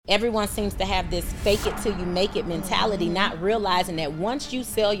Everyone seems to have this fake it till you make it mentality, not realizing that once you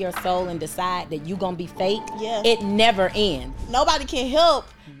sell your soul and decide that you're going to be fake, it never ends. Nobody can help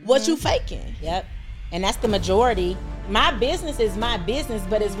what you faking. Yep. And that's the majority. My business is my business,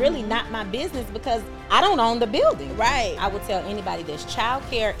 but it's really not my business because I don't own the building. Right. I would tell anybody this.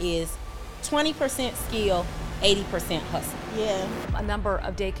 Childcare is 20% skill, 80% hustle. Yeah. A number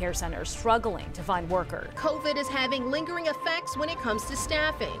of daycare centers struggling to find workers. COVID is having lingering effects when it comes to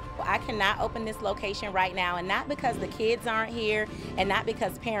staffing. I cannot open this location right now, and not because the kids aren't here and not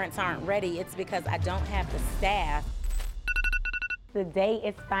because parents aren't ready. It's because I don't have the staff. The day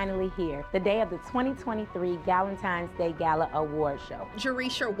is finally here. The day of the 2023 Galentine's Day Gala Award Show.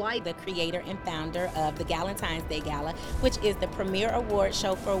 Ft.Sherri White, the creator and founder of the Galentine's Day Gala, which is the premier award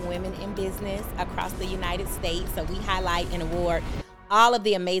show for women in business across the United States. So we highlight and award all of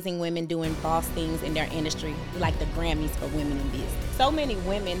the amazing women doing boss things in their industry, like the Grammys for women in business. So many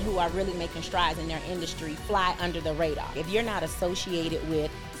women who are really making strides in their industry fly under the radar. If you're not associated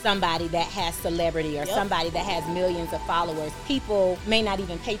with somebody that has celebrity or somebody that has millions of followers, people may not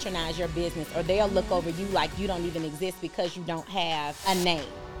even patronize your business, or they'll look over you like you don't even exist because you don't have a name.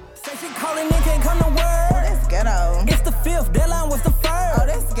 Say she calling in, can't come to work. Oh, that's ghetto. It's the fifth, deadline was the first. Oh,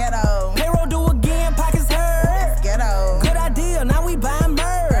 that's ghetto. Payroll do again, pockets hurt. Oh, that's ghetto. Good idea, now we buying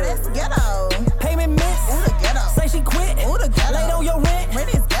merch. Oh, that's ghetto. Payment miss. Ooh, the ghetto. Say she quit. Ooh, the ghetto. Late on your rent.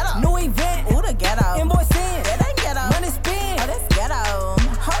 Rent is ghetto. New event. Ooh, the ghetto. Invoice in. That ain't ghetto. Money spent. Oh, that's ghetto.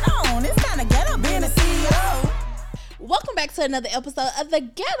 Hold on, this kind of ghetto being a CEO. Welcome back to another episode of the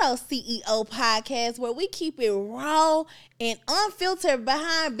Ghetto CEO podcast, where we keep it raw and unfiltered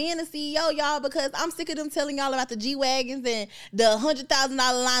behind being a CEO, y'all, because I'm sick of them telling y'all about the G-Wagons and the $100,000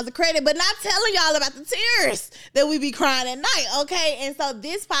 lines of credit, but not telling y'all about the tears that we be crying at night, okay? And so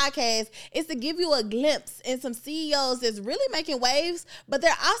this podcast is to give you a glimpse in some CEOs that's really making waves, but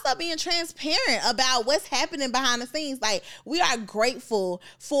they're also being transparent about what's happening behind the scenes. Like, we are grateful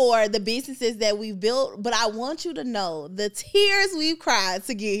for the businesses that we've built, but I want you to know the tears we've cried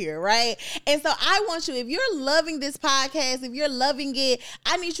to get here, right? And so I want you, if you're loving this podcast, if you're loving it,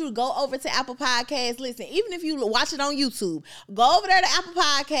 I need you to go over to Apple Podcasts. Listen, even if you watch it on YouTube, go over there to Apple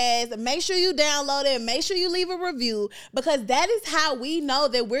Podcasts, make sure you download it, make sure you leave a review, because that is how we know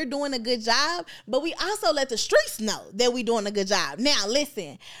that we're doing a good job, but we also let the streets know that we're doing a good job. Now,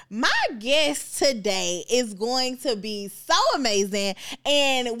 listen, my guest today is going to be so amazing,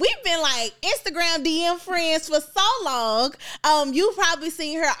 and we've been like Instagram DM friends for so long. You've probably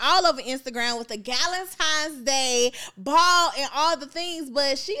seen her all over Instagram with the Galentine's Day ball and all the things,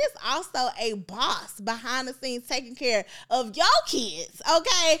 but she is also a boss behind the scenes taking care of your kids,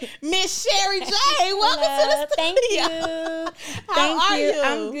 okay? Miss Sherri J, welcome to the studio. Thank you. How are you?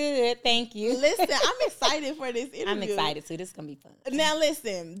 I'm good, thank you. Listen, I'm excited for this interview. I'm excited too. This is gonna be fun. Now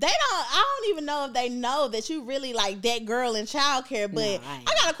listen, I don't even know if they know that you really like that girl in childcare, but No, I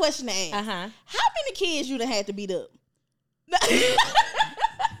got a question to ask. How many kids you done had to beat up?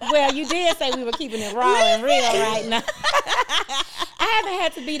 Well, you did say we were keeping it raw and real right now. I haven't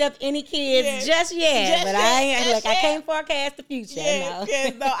had to beat up any kids just yet, but I can't forecast the future. No,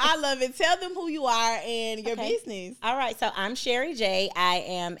 I love it. Tell them who you are and your business. All right, so I'm Sherri J. I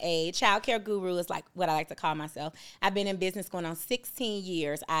am a childcare guru, is like what I like to call myself. I've been in business going on 16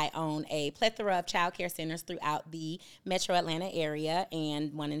 years. I own a plethora of childcare centers throughout the metro Atlanta area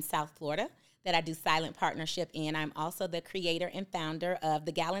and one in South Florida that I do silent partnership in. I'm also the creator and founder of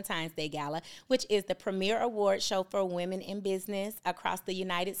the Galentine's Day Gala, which is the premier award show for women in business across the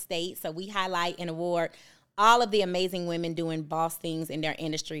United States. So we highlight and award all of the amazing women doing boss things in their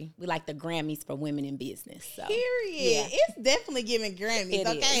industry. We like the Grammys for women in business. So. Period. Yeah. It's definitely giving Grammys,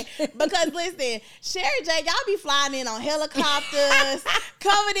 okay? Is. Because listen, Sherri J, y'all be flying in on helicopters,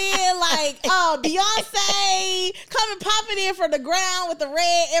 coming in like Beyonce, coming popping in from the ground with the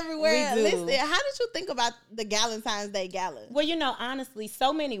red everywhere. We do. Listen, how did you think about the Galentine's Day Gala? Well, honestly,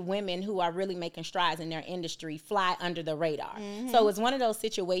 so many women who are really making strides in their industry fly under the radar. So it's one of those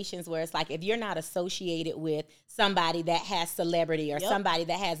situations where it's like, if you're not associated with somebody that has celebrity or somebody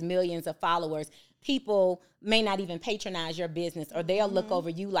that has millions of followers, people may not even patronize your business, or they'll look over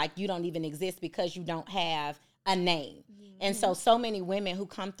you like you don't even exist because you don't have a name. And so many women who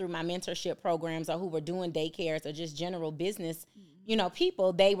come through my mentorship programs, or who were doing daycares or just general business,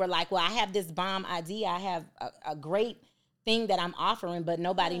 people, they were like, well, I have this bomb idea. I have a great thing that I'm offering, but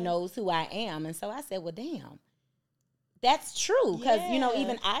nobody knows who I am. And so I said, well, damn. That's true, because,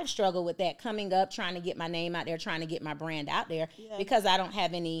 even I've struggled with that, coming up, trying to get my name out there, trying to get my brand out there, because I don't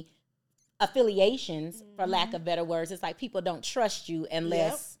have any affiliations, for lack of better words. It's like people don't trust you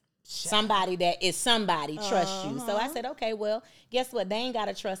unless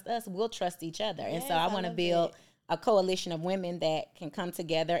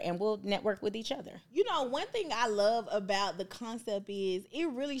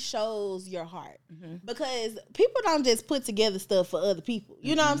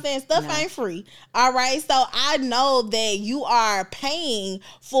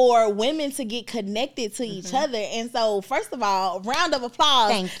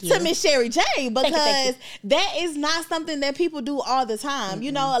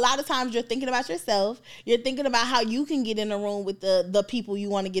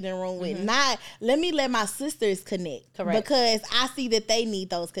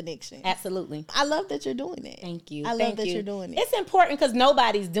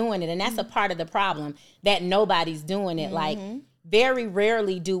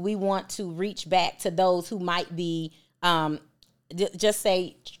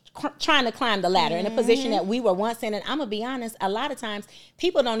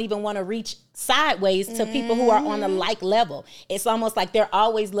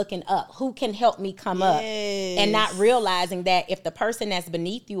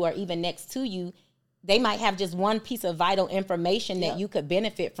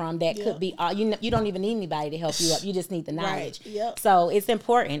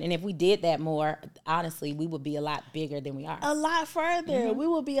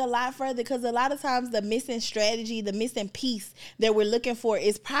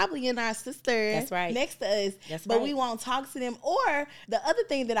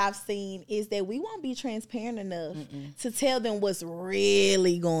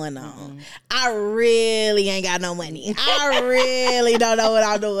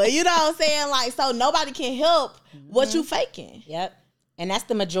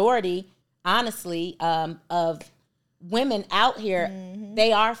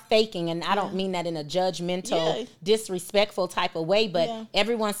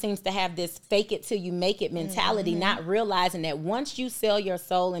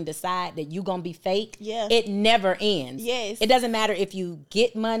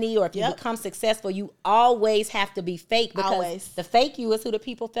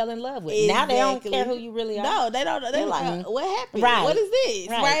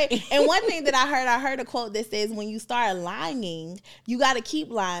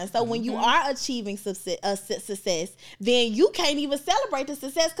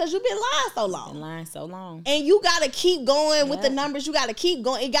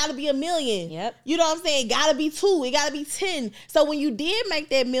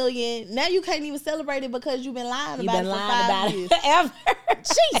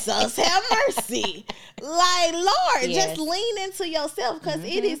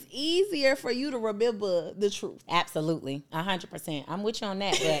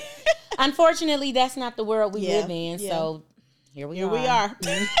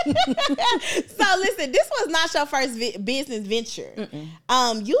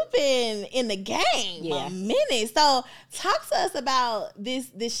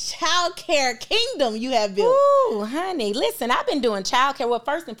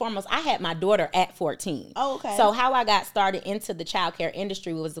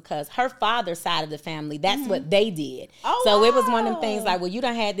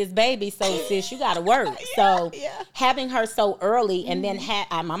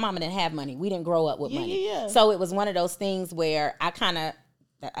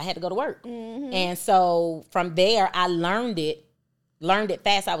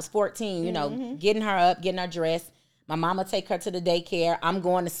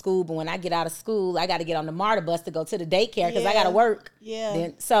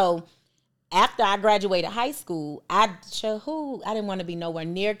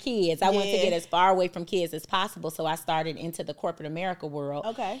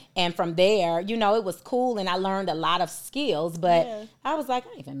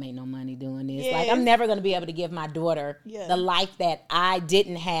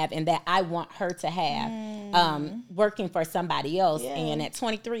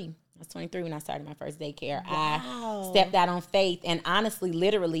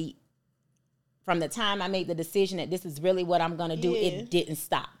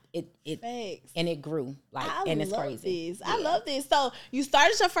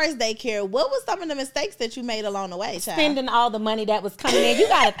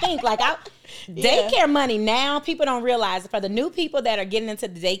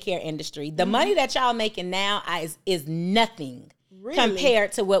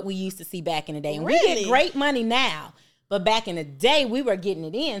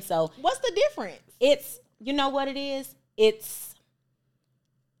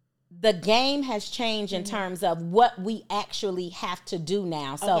the game has changed in terms of what we actually have to do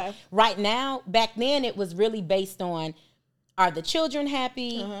now. So right now, back then it was really based on, are the children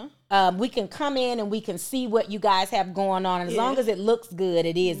happy? We can come in and we can see what you guys have going on. And as long as it looks good,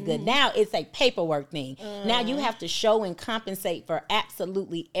 it is good. Now it's a paperwork thing. Now you have to show and compensate for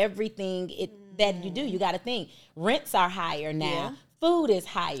absolutely everything that you do. You got to think rents are higher now. Food is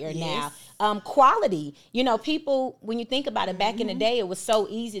higher now. Quality, you know, people, when you think about it, back in the day, it was so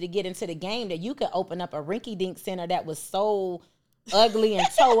easy to get into the game that you could open up a rinky-dink center that was so ugly and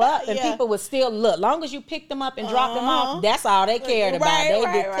toe up, and people would still look. Long as you picked them up and dropped them off, that's all they cared about.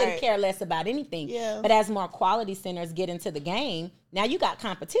 They couldn't care less about anything. But as more quality centers get into the game, now you got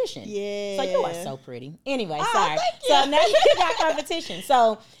competition. So you are so pretty. Anyway, sorry. So now you got competition.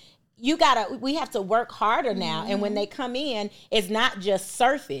 So we have to work harder now. And when they come in, it's not just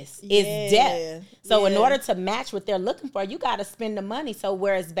surface, it's depth. So in order to match what they're looking for, you got to spend the money. So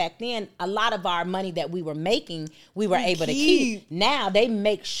whereas back then, a lot of our money that we were making, we were able to keep. Now they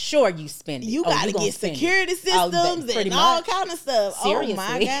make sure you spend it. You got to get security systems and all kind of stuff. Seriously. Oh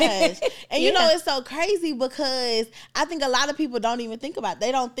my gosh. And you know, it's so crazy because I think a lot of people don't even think about it.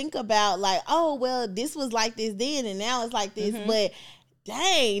 They don't think about like, oh, well, this was like this then and now it's like this. But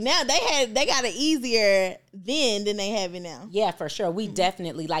dang, now they got it easier then than they have it now. Yeah, for sure. We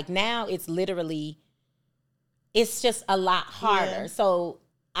definitely, like now it's literally, it's just a lot harder. So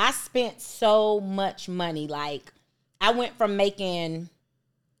I spent so much money. Like I went from making,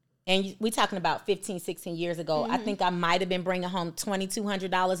 and we talking about 15, 16 years ago, I think I might have been bringing home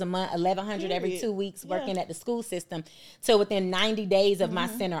 $2,200 a month, $1,100 every 2 weeks working at the school system. So within 90 days of my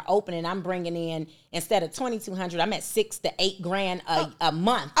center opening, I'm bringing in, instead of $2,200, I'm at $6,000 to $8,000 a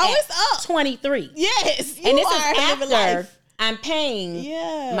month. Oh, it's up. 23. Yes, and this is after I'm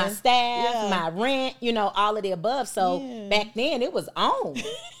paying my staff, my rent, you know, all of the above. So back then it was on.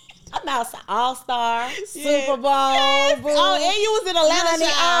 I'm outside All-Star, Super Bowl. Yes. Oh, and you was in Atlanta.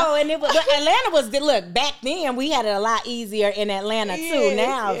 And it was, Atlanta was, look, back then we had it a lot easier in Atlanta too.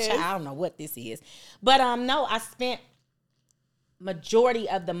 Now, I don't know what this is. But no, I spent majority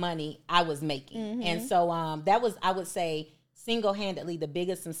of the money I was making. And so that was, I would say, single-handedly the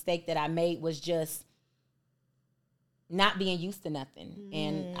biggest mistake that I made was just not being used to nothing.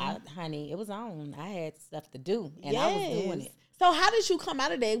 And honey, it was on. I had stuff to do and I was doing it. So how did you come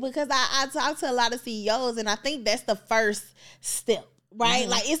out of that? Because I talk to a lot of CEOs, and I think that's the first step, right?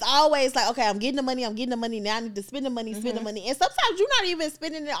 Like it's always like, okay, I'm getting the money. Now I need to spend the money, spend the money. And sometimes you're not even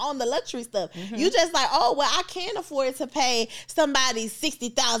spending it on the luxury stuff. You just like, oh, well, I can't afford to pay somebody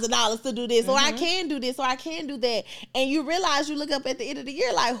 $60,000 to do this, or I can do this, or I can do that. And you realize, you look up at the end of the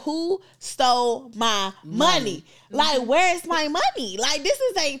year, like, who stole my money? Like, where is my money? Like, this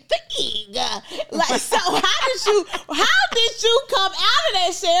is a thing. Like, so how did you come out of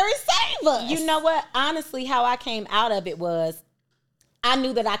that, Sherri? Save us. You know what? Honestly, how I came out of it was, I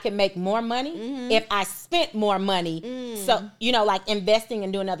knew that I could make more money if I spent more money. So, you know, like investing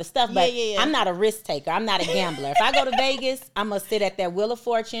and doing other stuff. But I'm not a risk taker. I'm not a gambler. If I go to Vegas, I'm going to sit at that Wheel of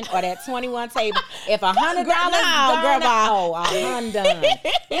Fortune or that 21 table. If $100 I'm done.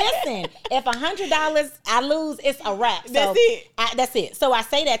 Listen, if $100 I lose, it's a wrap. So that's it. That's it. So I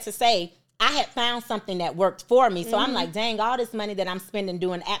say that to say, I had found something that worked for me. So I'm like, dang, all this money that I'm spending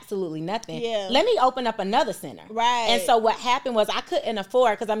doing absolutely nothing. Let me open up another center. Right. And so what happened was I couldn't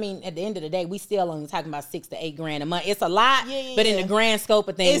afford, because I mean, at the end of the day, we still only talking about $6,000 to $8,000 a month. It's a lot, but in the grand scope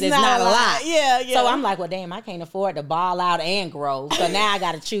of things, it's not a lot. So I'm like, well, damn, I can't afford to ball out and grow. So now I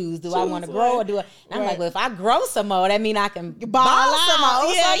got to choose. Do I want to grow or do I? And I'm like, well, if I grow some more, that means I can ball some more.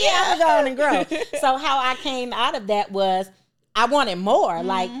 I'm going to grow. So how I came out of that was, I wanted more.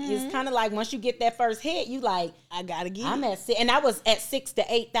 Like, it's kind of like once you get that first hit, you like, I gotta get I'm at, and I was at 6,000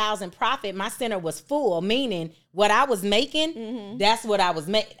 to 8,000 profit. My center was full, meaning what I was making, that's what I was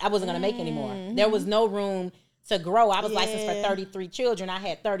making. I wasn't gonna make anymore. There was no room to grow. I was licensed for 33 children. I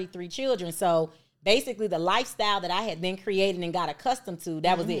had 33 children. So basically the lifestyle that I had then created and got accustomed to,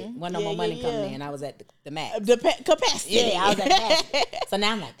 that was it. Wasn't no more money coming in. I was at the max. The capacity. Yeah, I was at the max. So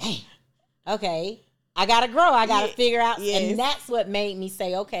now I'm like, dang, okay. I got to grow. I got to figure out. And that's what made me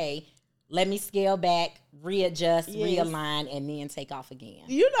say, okay, let me scale back, readjust, realign, and then take off again.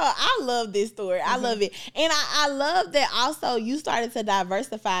 You know, I love this story. I love it. And I love that also you started to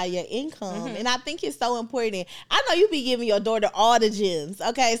diversify your income. And I think it's so important. I know you be giving your daughter all the gems.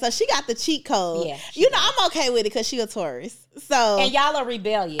 Okay, so she got the cheat code. Yeah, you know, I'm okay with it because she a Taurus. So, and y'all are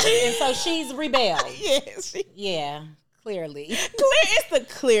rebellious. And so she's rebelled. Yeah. Clearly. It's the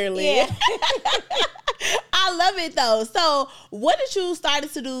clearly. Yeah. I love it though. So what did you start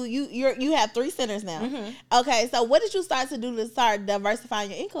to do? You have 3 centers now. Mm-hmm. Okay, so what did you start to do to start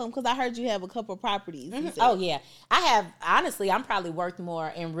diversifying your income? Because I heard you have a couple of properties. Mm-hmm. Oh yeah, I have. Honestly, I'm probably worth more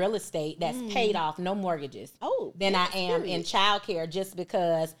in real estate that's paid off, no mortgages, than I am in childcare. Just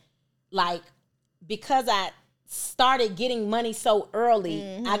because I started getting money so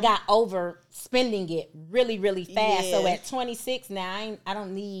early, I got over spending it really, really fast. So at 26 now, I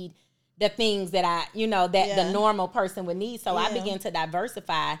don't need the things that the normal person would need. So I began to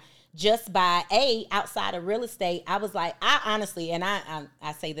diversify just by outside of real estate. I was like, I honestly, and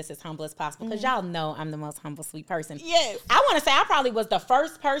I say this as humble as possible because y'all know I'm the most humble, sweet person. Yes. I want to say I probably was the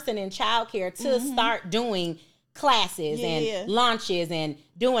first person in childcare to start doing classes and launches and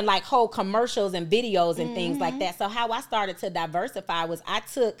doing like whole commercials and videos and things like that. So how I started to diversify was I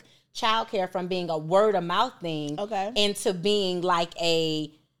took childcare from being a word of mouth thing into being like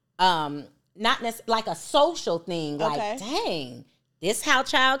a not necessarily like a social thing. Like, dang, this how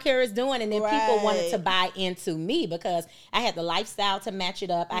childcare is doing. And then people wanted to buy into me because I had the lifestyle to match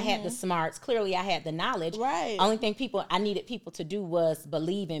it up. I had the smarts. Clearly, I had the knowledge. Right. Only thing I needed people to do was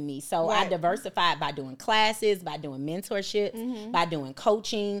believe in me. So I diversified by doing classes, by doing mentorships, by doing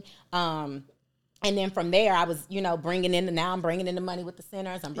coaching. And then from there, I was, I'm bringing in the money with the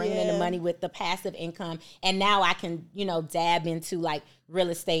centers. I'm bringing in the money with the passive income. And now I can, dab into like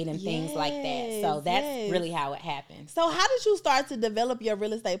real estate and things like that. So that's really how it happened. So how did you start to develop your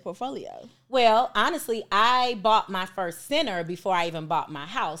real estate portfolio? Well, honestly, I bought my first center before I even bought my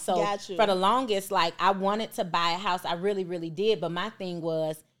house. So for the longest, like I wanted to buy a house. I really, really did. But my thing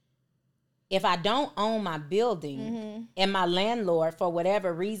was, if I don't own my building and my landlord, for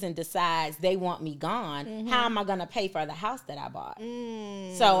whatever reason, decides they want me gone, how am I going to pay for the house that I bought?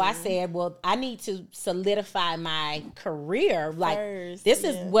 So I said, well, I need to solidify my career. Like, this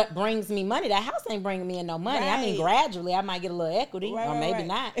is what brings me money. That house ain't bringing me in no money. I mean, gradually, I might get a little equity or maybe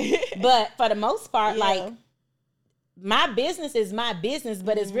not. But for the most part, like, my business is my business,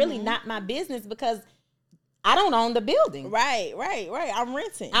 but it's really not my business because I don't own the building. Right. I'm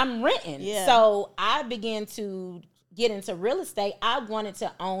renting. Yeah. So I began to get into real estate. I wanted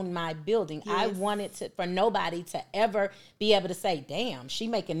to own my building. Yes. I wanted for nobody to ever be able to say, damn, she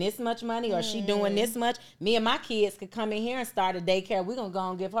making this much money or she doing this much. Me and my kids could come in here and start a daycare. We're going to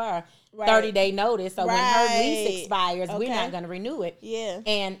go and give her 30-day notice. So when her lease expires, we're not going to renew it. Yeah.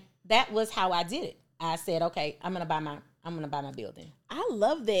 And that was how I did it. I said, okay, I'm going to buy my building. I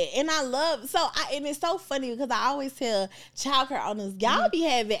love that. And and it's so funny because I always tell childcare owners, y'all be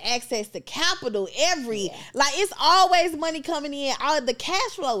having access to capital like it's always money coming in. The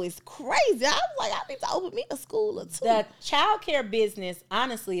cash flow is crazy. I was like, I need to open me a school or two. The childcare business,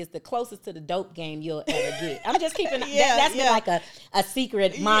 honestly, is the closest to the dope game you'll ever get. I'm just keeping that's been like a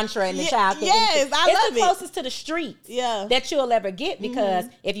secret mantra in the childcare. Yes, it's the closest to the streets that you'll ever get because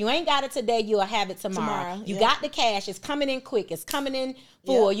if you ain't got it today, you'll have it tomorrow. You got the cash, it's coming in quick, it's coming in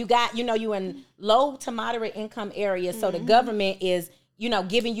full. You got, you in low to moderate income areas. So the government is,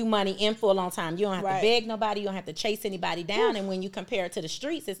 giving you money in full on time. You don't have to beg nobody. You don't have to chase anybody down. And when you compare it to the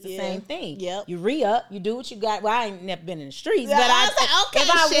streets, it's the same thing. Yep. You re-up, you do what you got. Well, I ain't never been in the streets, but if I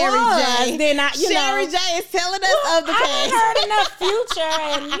was, then Sherri J is telling us of the case. I heard enough Future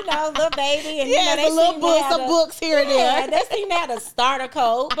and, Lil Baby and, they little books, some books here and there. They seem to have a starter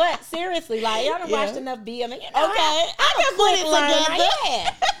code. But seriously, like, y'all done watched enough BM. I can put it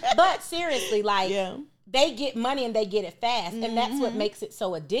together. But seriously, like, they get money and they get it fast. And that's what makes it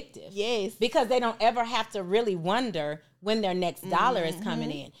so addictive. Yes. Because they don't ever have to really wonder when their next dollar is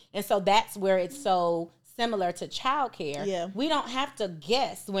coming in. And so that's where it's so similar to childcare. Yeah. We don't have to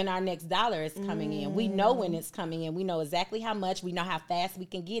guess when our next dollar is coming in. We know when it's coming in. We know exactly how much. We know how fast we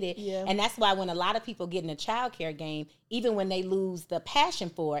can get it. Yeah. And that's why when a lot of people get in a childcare game, even when they lose the passion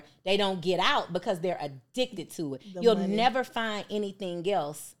for it, they don't get out because they're addicted to it. You'll never find anything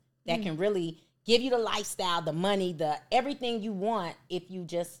else that can really give you the lifestyle, the money, the everything you want if you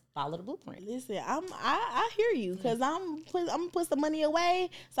just follow the blueprint. Listen, I hear you because I'm gonna put some money away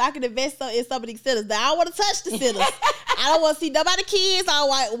so I can invest in some of these centers. Now, I don't want to touch the centers. I don't want to see nobody kids.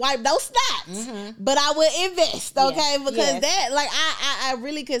 I don't wipe no stats, but I will invest. Okay, because that, like, I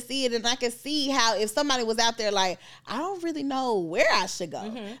really could see it, and I could see how if somebody was out there like, I don't really know where I should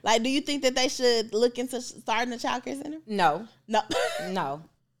go. Like, do you think that they should look into starting a childcare center? No.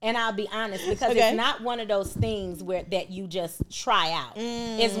 And I'll be honest, because it's not one of those things that you just try out.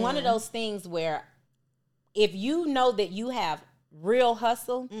 It's one of those things where if you know that you have real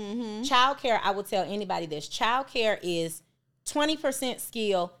hustle, childcare, I will tell anybody this, childcare is 20%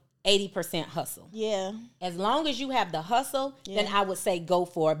 skill, 80% hustle. Yeah. As long as you have the hustle, then I would say go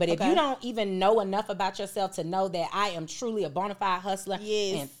for it. But if you don't even know enough about yourself to know that I am truly a bona fide hustler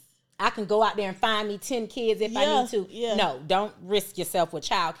and I can go out there and find me 10 kids if I need to. No, don't risk yourself with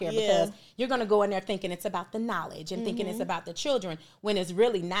childcare because you're going to go in there thinking it's about the knowledge and thinking it's about the children when it's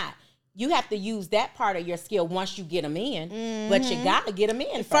really not. You have to use that part of your skill once you get them in, but you got to get them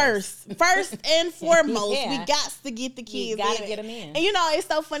in first. First and foremost, we got to get the kids in. You got to get them in. And you know, it's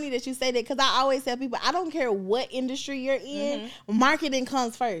so funny that you say that because I always tell people, I don't care what industry you're in, marketing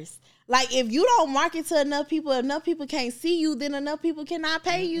comes first. Like, if you don't market to enough people can't see you, then enough people cannot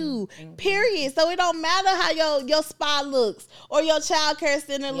pay you, period. So it don't matter how your spa looks or your child care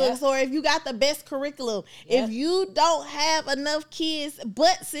center looks or if you got the best curriculum. If you don't have enough kids,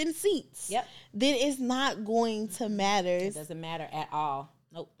 butts in seats, then it's not going to matter. It doesn't matter at all.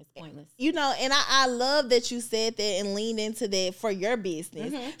 Nope, it's pointless. You know, and I love that you said that and leaned into that for your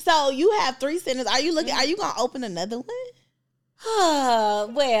business. So you have 3 centers. Are you looking? Are you going to open another one?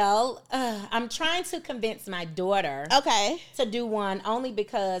 Well, I'm trying to convince my daughter to do one only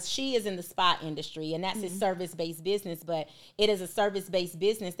because she is in the spa industry and that's a service-based business, but it is a service-based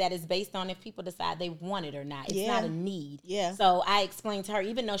business that is based on if people decide they want it or not. It's not a need. So I explained to her,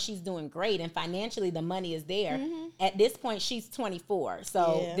 even though she's doing great and financially the money is there, at this point she's 24.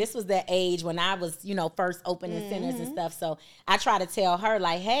 So this was the age when I was, first opening centers and stuff. So I try to tell her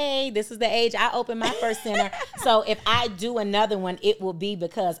like, hey, this is the age I opened my first center. So if I do another one, it will be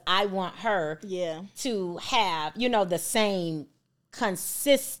because I want her to have, the same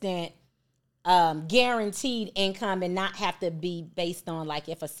consistent, guaranteed income and not have to be based on like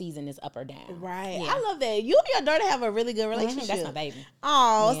if a season is up or down. Right. Yeah. I love that. You and your daughter have a really good relationship. That's my baby.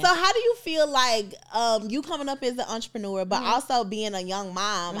 Oh, so how do you feel like you coming up as an entrepreneur, but also being a young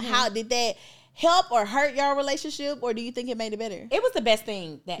mom? How did that help or hurt your relationship, or do you think it made it better? It was the best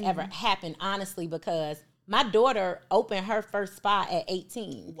thing that ever happened, honestly, because my daughter opened her first spa at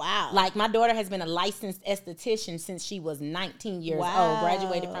 18. Wow. Like, my daughter has been a licensed esthetician since she was 19 years old,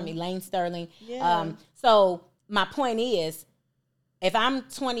 graduated from Elaine Sterling. So my point is, if I'm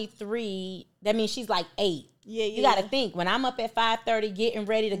 23, that means she's like 8. You got to think, when I'm up at 5:30 getting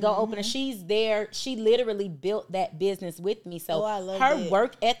ready to go open, she's there. She literally built that business with me. So her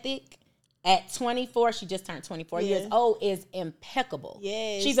work ethic at 24, she just turned 24 years old, is impeccable.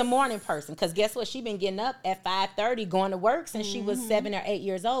 She's a morning person because guess what? She's been getting up at 5:30 going to work since she was 7 or 8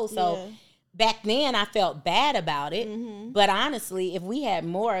 years old. So back then I felt bad about it. But honestly, if we had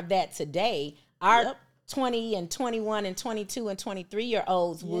more of that today, our 20 and 21 and 22 and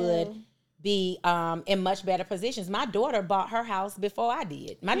 23-year-olds would be in much better positions. My daughter bought her house before I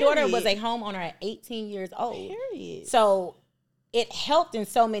did. My daughter was a homeowner at 18 years old. So it helped in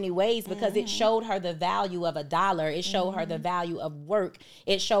so many ways because it showed her the value of $1. It showed her the value of work.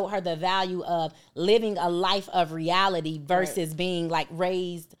 It showed her the value of living a life of reality versus being like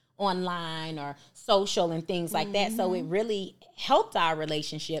raised online or social and things like that. So it really helped our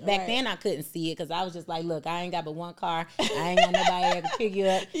relationship. Back then I couldn't see it because I was just like, look, I ain't got but one car. I ain't got nobody there to pick you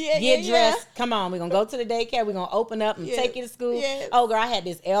up. Get dressed. Come on, we're going to go to the daycare. We're going to open up and take you to school. Oh, girl, I had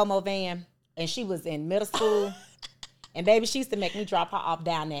this Elmo van and she was in middle school. And baby, she used to make me drop her off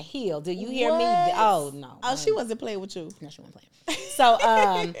down that hill. Do you hear me? Oh, no. Oh, she wasn't playing with you. No, she wasn't playing. So,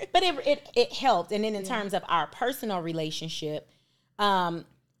 but it helped. And then in terms of our personal relationship, I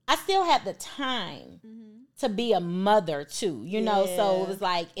still had the time to be a mother too, So it was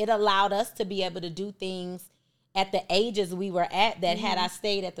like, it allowed us to be able to do things at the ages we were at that had I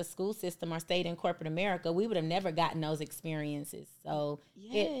stayed at the school system or stayed in corporate America, we would have never gotten those experiences. So,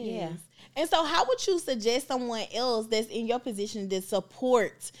 And so how would you suggest someone else that's in your position to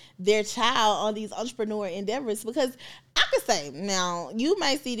support their child on these entrepreneur endeavors? Because I could say, now, you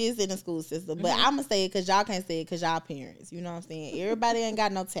might see this in the school system, but I'm going to say it because y'all can't say it because y'all parents. You know what I'm saying? Everybody ain't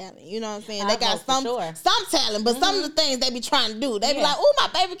got no talent. You know what I'm saying? They got some talent, but some of the things they be trying to do, they be like, oh, my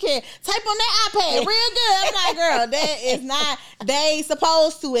baby can type on that iPad real good. I'm like, girl, that is not, they ain't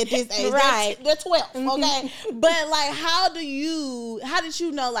supposed to at this age. Right. They're 12, okay? But, like, how did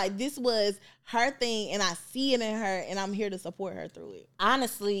you know, like, this was her thing and I see it in her and I'm here to support her through it?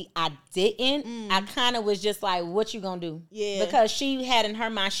 Honestly, I didn't. I kind of was just like, what you gonna do? Because she had in her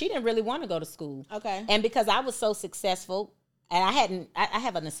mind, she didn't really want to go to school. And because I was so successful, and I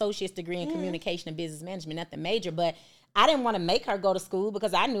have an associate's degree in communication and business management, nothing major, but I didn't want to make her go to school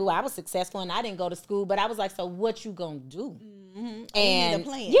because I knew I was successful and I didn't go to school. But I was like, so what you gonna do? And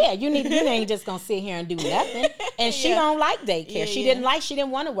you ain't just gonna sit here and do nothing. And she don't like daycare. She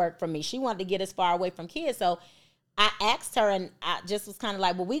didn't want to work for me. She wanted to get as far away from kids. So I asked her, and I just was kind of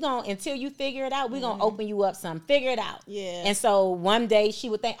like, well, until you figure it out, we're going to open you up some. Figure it out. Yeah. And so one day she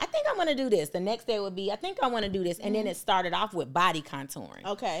would think, I think I want to do this. The next day would be, I think I want to do this. And then it started off with body contouring.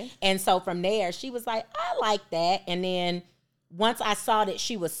 Okay. And so from there, she was like, I like that. And then once I saw that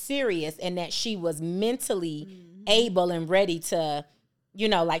she was serious and that she was mentally able and ready to,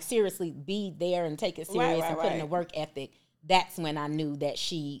 like seriously be there and take it serious and put in a work ethic, that's when I knew that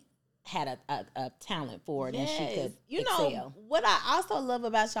she had a talent for it and she could excel. What I also love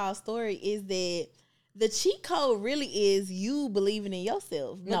about y'all's story is that the cheat code really is you believing in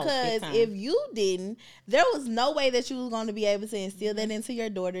yourself. Because if you didn't, there was no way that you was going to be able to instill that into your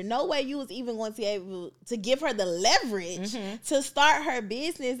daughter. No way you was even going to be able to give her the leverage to start her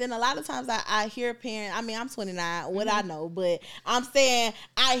business. And a lot of times I hear parents, I mean, I'm 29, what I know, but I'm saying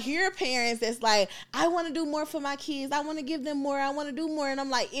I hear parents that's like, I want to do more for my kids. I want to give them more. I want to do more. And I'm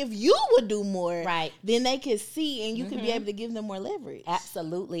like, if you would do more, then they could see and you could be able to give them more leverage.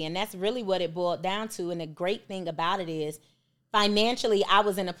 Absolutely. And that's really what it boiled down to. And the great thing about it is financially, I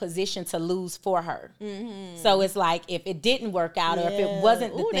was in a position to lose for her. So it's like, if it didn't work out or if it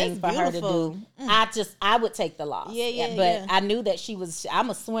wasn't the thing for her to do, I would take the loss. But I knew that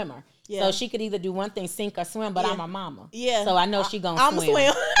I'm a swimmer. So she could either do one thing, sink or swim, but I'm a mama. So I know she gonna swim.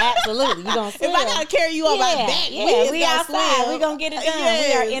 I'm swim. Absolutely. You gonna swim. If I gotta carry you on my back, we outside. We gonna get it done.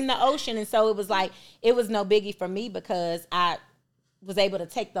 We are in the ocean. And so it was like, it was no biggie for me because I was able to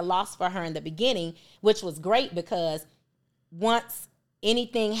take the loss for her in the beginning, which was great because once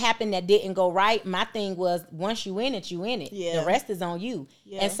anything happened that didn't go right, my thing was, once you in it, you in it. The rest is on you.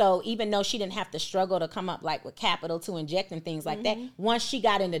 And so even though she didn't have to struggle to come up like with capital to inject and things like that, once she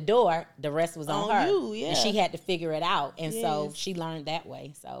got in the door, the rest was on her. You, and she had to figure it out. And so she learned that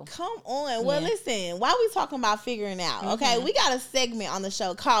way. So come on. Well, listen, while we talking about figuring out, okay, we got a segment on the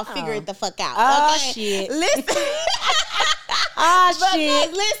show called Figure It the Fuck Out. Oh, okay? shit. Listen.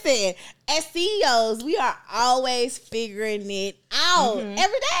 Shit. Listen, as CEOs, we are always figuring it out every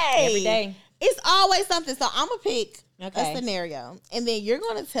day. Every day. It's always something. So I'm gonna pick a scenario, and then you're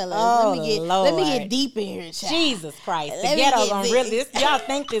gonna tell us. Let me get deep in here, child. Jesus Christ, the ghetto gonna really. Y'all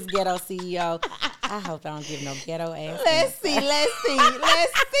think this ghetto CEO? I hope I don't give no ghetto ass. Let's see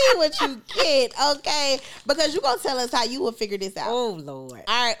what you get, okay? Because you're gonna tell us how you will figure this out. Oh Lord.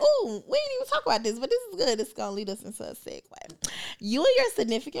 All right. Oh, we didn't even talk about this, but this is good. It's gonna lead us into a segue. You and your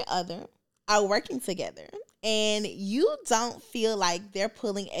significant other are working together, and you don't feel like they're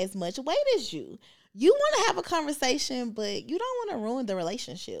pulling as much weight as you. You want to have a conversation, but you don't want to ruin the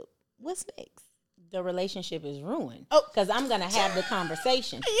relationship. What's next? The relationship is ruined. Oh, because I'm gonna have the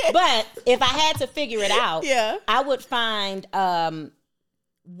conversation. But if I had to figure it out, I would find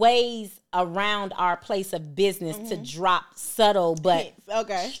ways around our place of business to drop subtle but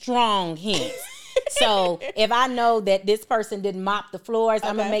strong hints. So if I know that this person didn't mop the floors,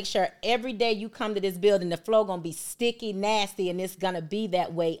 I'm gonna make sure every day you come to this building, the floor gonna be sticky, nasty, and it's gonna be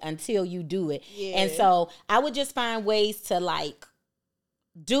that way until you do it. And so I would just find ways to like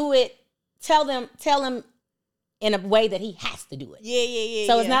do it. Tell them in a way that he has to do it.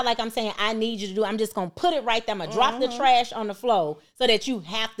 So it's not like I'm saying, I need you to do it. I'm just going to put it right there. I'm going to drop the trash on the floor so that you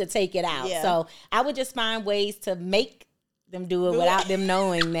have to take it out. So I would just find ways to make them do it without them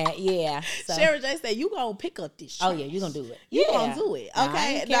knowing that. So. Sherri J said, you going to pick up this trash. Oh, yeah, you're going to do it. You going to do it.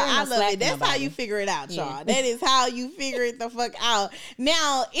 Okay. I love it. That's how you figure it out, y'all. That is how you figure it the fuck out.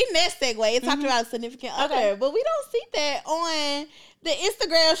 Now, in that segue, it talked about a significant other, but we don't see that on the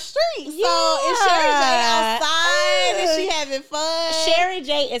Instagram street. So is Sherri J outside? Is she having fun? Sherri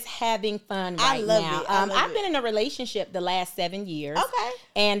J is having fun right now. I love it. I've been in a relationship the last 7 years. Okay.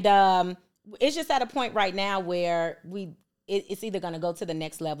 And it's just at a point right now where it's either going to go to the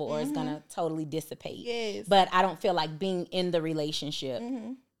next level or it's going to totally dissipate. Yes. But I don't feel like being in the relationship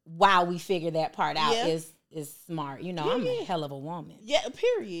while we figure that part out is smart. You know, I'm a hell of a woman. Yeah,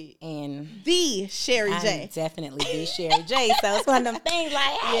 period. And the Sherri J. I'm definitely the Sherri J. So it's one of them things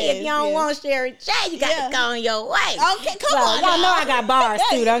like, hey, if you don't want Sherri J, you got to go on your way. Okay, come on. Y'all know I got bars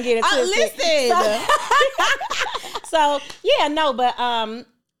too. Don't get it twisted.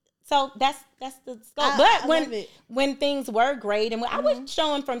 So that's the scope. But when things were great, and I was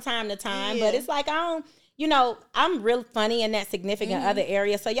showing from time to time, but it's like I don't. You know, I'm real funny in that significant other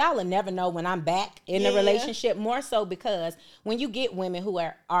area, so y'all will never know when I'm back in the relationship, more so because when you get women who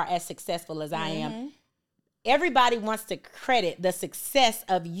are as successful as I am, everybody wants to credit the success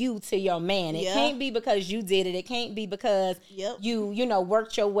of you to your man. It can't be because you did it. It can't be because you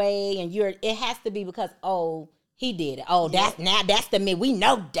worked your way, and it has to be because, he did it. Oh, that's the me. We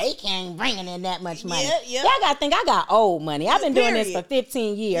know they can't bring in that much money. Y'all got to think I got old money. I've been doing this for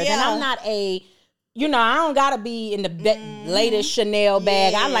 15 years, and I'm not a you know, I don't gotta be in the latest Chanel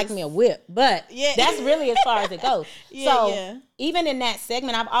bag. I like me a whip, but that's really as far as it goes. Even in that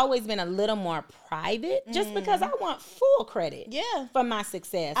segment, I've always been a little more private, just because I want full credit for my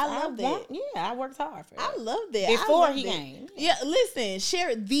success. I love that. I worked hard for it. I love that. Before he came. Yeah, listen,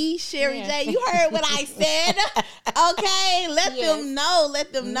 Sherri J, you heard what I said. Okay, let them know.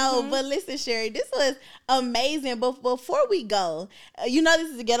 Let them know. But listen, Sherri, this was amazing. But before we go, you know this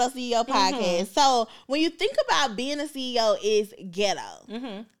is a Ghetto CEO podcast. So when you think about being a CEO, is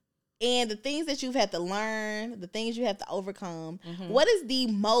ghetto. And the things that you've had to learn, the things you have to overcome, what is the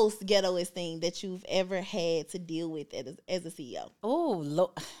most ghettoest thing that you've ever had to deal with as a CEO? Oh,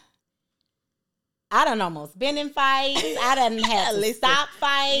 look. I done almost been in fights. I done had to stop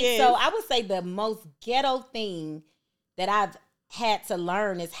fights. Yes. So I would say the most ghetto thing that I've had to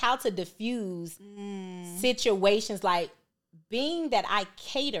learn is how to diffuse situations, like being that I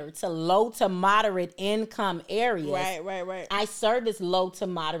cater to low to moderate income areas. Right. I service low to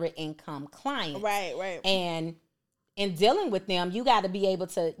moderate income clients. Right. And in dealing with them, you got to be able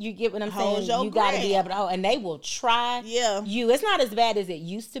to, you get what I'm saying? You got to be able to hold, and they will try you. It's not as bad as it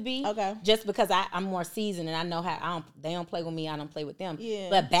used to be. Okay. Just because I'm more seasoned and I know how, they don't play with me, I don't play with them. Yeah.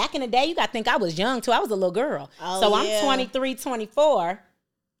 But back in the day, you got to think I was young too. I was a little girl. So I'm 23, 24.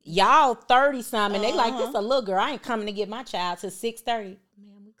 Y'all 30 something. They like, this a little girl. I ain't coming to get my child till 6:30.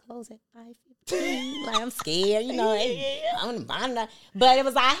 Man, we close at 5:15. Like, I'm scared, you know. But it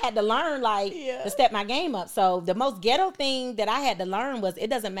was, I had to learn, like, to step my game up. So the most ghetto thing that I had to learn was,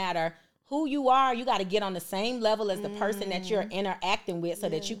 it doesn't matter who you are, you got to get on the same level as the person that you're interacting with, so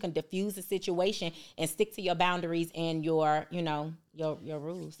that you can diffuse the situation and stick to your boundaries and your, you know, your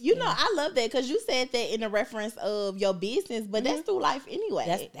rules. You know, I love that, because you said that in a reference of your business, but that's through life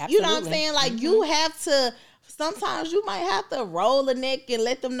anyway. That's you know what I'm saying? Like, you have to, sometimes you might have to roll a neck and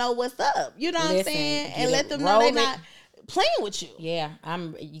let them know what's up. You know what I'm saying? And let them know they're not playing with you. Yeah,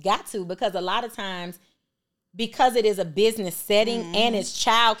 you got to, because a lot of times, because it is a business setting and it's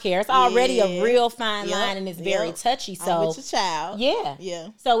childcare, it's already a real fine line, and it's very touchy. So with your child. Yeah.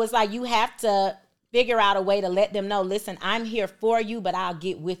 So it's like, you have to figure out a way to let them know, listen, I'm here for you, but I'll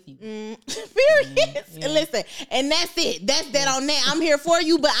get with you. Period. Listen, and that's it. That's that on that. I'm here for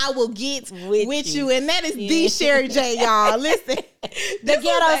you, but I will get with you. And that is the Sherri J, y'all. Listen. The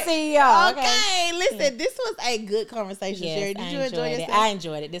Ghetto CEO. Okay, listen, this was a good conversation, Sherri. Did you enjoy yourself? I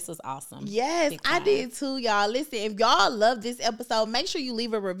enjoyed it. This was awesome. Yes, I did too, y'all. Listen, if y'all love this episode, make sure you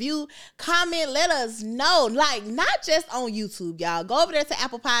leave a review, comment, let us know. Like, not just on YouTube, y'all. Go over there to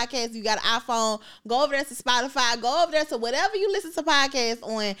Apple Podcasts. You got an iPhone. Go over there to Spotify. Go over there to whatever you listen to podcasts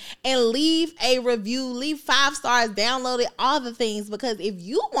on, and leave a review. Leave 5 stars. Download it. All the things. Because if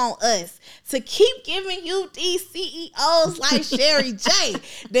you want us to keep giving you these CEOs like Sherri J,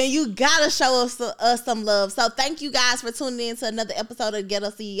 then you gotta show us some love. So thank you guys for tuning in to another episode of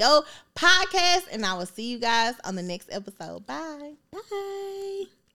Ghetto CEO Podcast, and I will see you guys on the next episode. Bye. Bye.